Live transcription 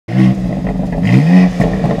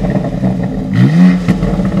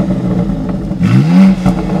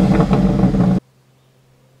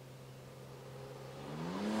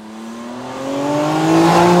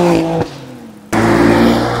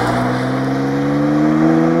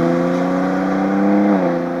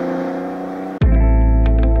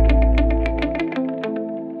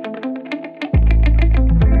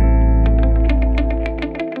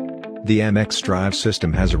The MX drive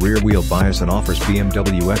system has a rear-wheel bias and offers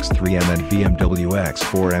BMW X3M and BMW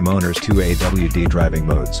X4M owners two AWD driving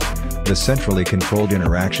modes. The centrally controlled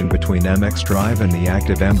interaction between MX drive and the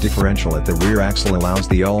active M differential at the rear axle allows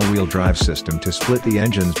the all-wheel drive system to split the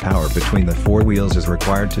engine's power between the four wheels as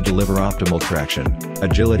required to deliver optimal traction,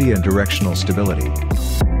 agility and directional stability.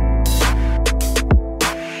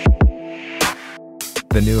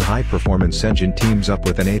 The new high-performance engine teams up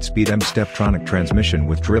with an 8-speed M-Steptronic transmission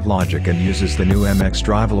with drive logic and uses the new MX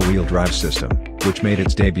drive all-wheel drive system, which made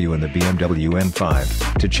its debut in the BMW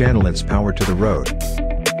M5, to channel its power to the road.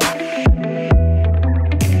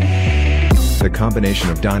 The combination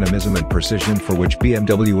of dynamism and precision for which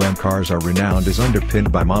BMW M cars are renowned is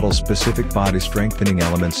underpinned by model-specific body-strengthening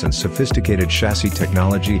elements and sophisticated chassis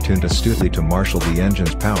technology tuned astutely to marshal the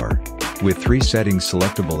engine's power. With 3 settings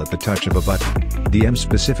selectable at the touch of a button, the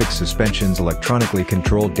M-specific suspension's electronically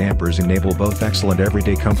controlled dampers enable both excellent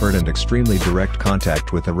everyday comfort and extremely direct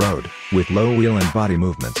contact with the road, with low wheel and body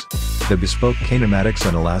movements. The bespoke kinematics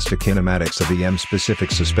and elastic kinematics of the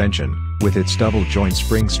M-specific suspension, with its double-joint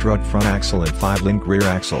spring strut front axle and 5-link rear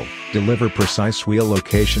axle, deliver precise wheel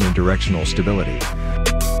location and directional stability.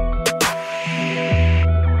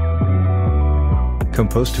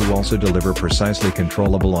 Composed to also deliver precisely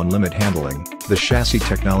controllable on-limit handling, the chassis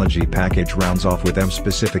technology package rounds off with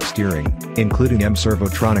M-specific steering, including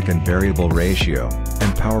M-servotronic and variable ratio,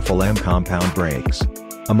 and powerful M-compound brakes.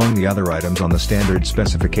 Among the other items on the standard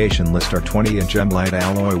specification list are 20-inch M-Light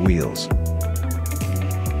alloy wheels.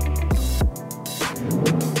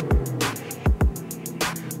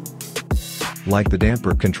 Like the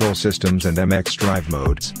damper control systems and MX drive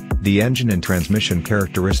modes, the engine and transmission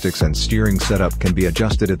characteristics and steering setup can be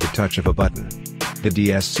adjusted at the touch of a button. The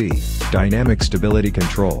DSC, Dynamic Stability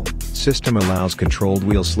Control, system allows controlled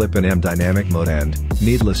wheel slip in M dynamic mode and,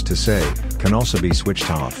 needless to say, can also be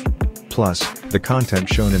switched off. Plus, the content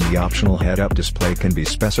shown in the optional head-up display can be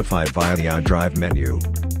specified via the iDrive menu.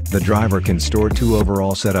 The driver can store 2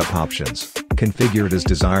 overall setup options, configure it as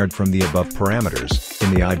desired from the above parameters,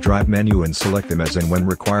 in the iDrive menu and select them as and when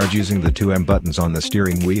required using the 2 M buttons on the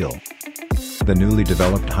steering wheel. The newly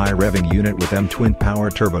developed high-revving unit with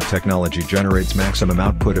TwinPower Turbo technology generates maximum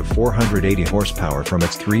output of 480 horsepower from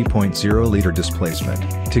its 3.0-liter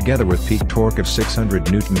displacement, together with peak torque of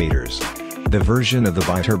 600 Newton-meters. The version of the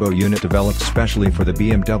bi-turbo unit developed specially for the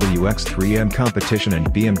BMW X3M competition and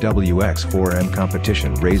BMW X4M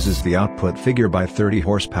competition raises the output figure by 30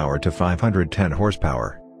 horsepower to 510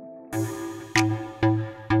 horsepower.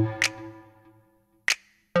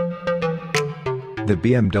 The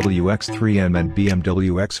BMW X3M and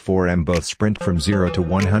BMW X4M both sprint from 0 to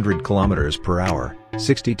 100 km per hour,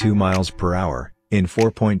 62 miles per hour, in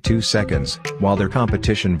 4.2 seconds, while their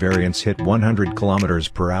competition variants hit 100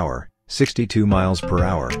 km per hour, 62 miles per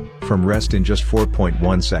hour, from rest in just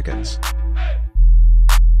 4.1 seconds.